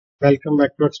Welcome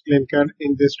back to ExplainCAD.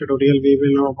 In this tutorial, we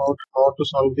will know about how to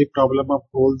solve the problem of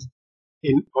holes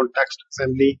in context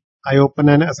assembly. I open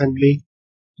an assembly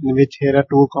in which here are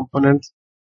two components.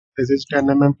 This is 10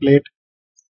 mm plate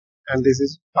and this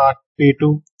is part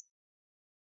P2.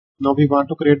 Now we want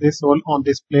to create this hole on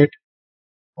this plate.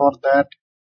 For that,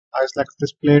 I select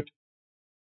this plate,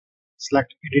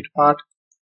 select edit part.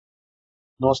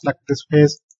 Now select this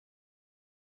face,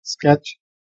 sketch,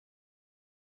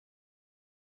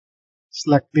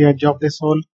 select the edge of this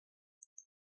hole,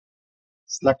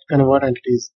 select convert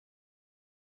entities.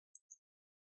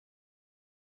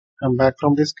 Come back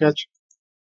from this sketch,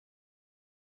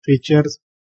 features,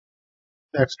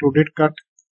 extruded cut,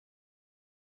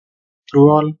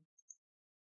 through all,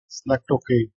 select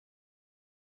OK.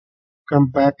 Come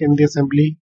back in the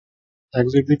assembly,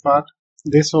 exit the part.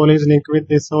 This hole is linked with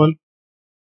this hole.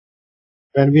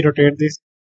 When we rotate this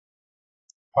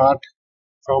part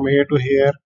from here to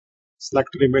here, select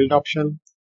rebuild option.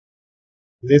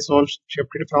 This hole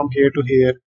shifted from here to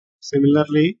here.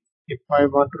 Similarly, if I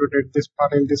want to rotate this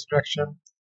part in this direction,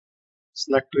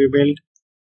 select rebuild.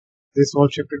 This hole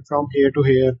shifted from here to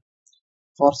here.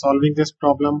 For solving this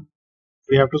problem,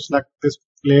 we have to select this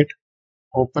plate,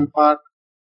 open part,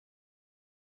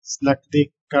 select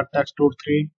the cut extrude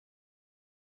 3,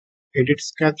 edit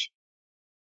sketch,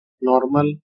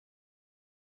 normal.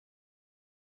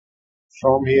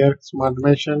 From here, smart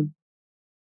dimension,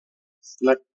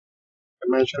 select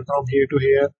dimension from here to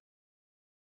here.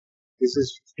 This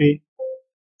is 50.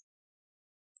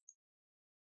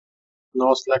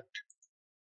 Now select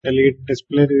delete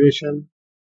display duration,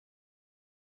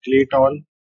 delete all.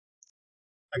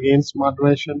 Again smart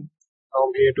dimension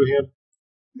from here to here.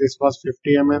 This was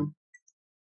 50 mm.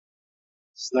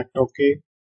 Select OK.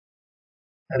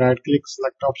 Right click,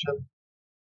 select option.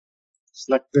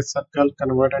 Select this circle,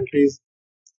 convert entries.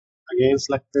 Again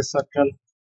select this circle,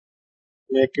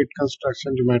 make it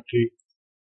construction geometry.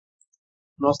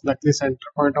 Now select the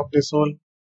center point of this hole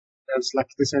and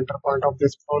select the center point of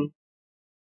this hole.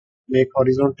 Make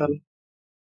horizontal.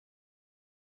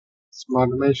 Smart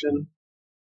dimension.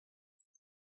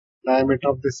 Diameter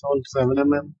of this hole 7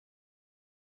 mm.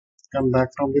 Come back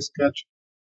from the sketch.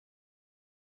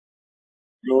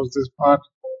 Close this part.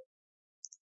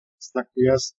 Select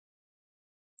yes.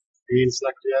 Again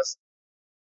select yes.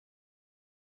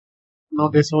 Now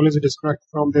this hole is disconnected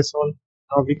from this hole.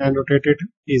 Now we can rotate it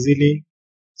easily.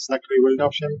 Select rebuild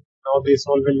option. Now this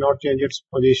hole will not change its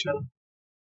position.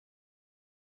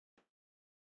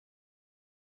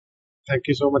 Thank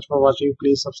you so much for watching.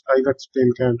 Please subscribe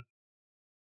ExplainCAD.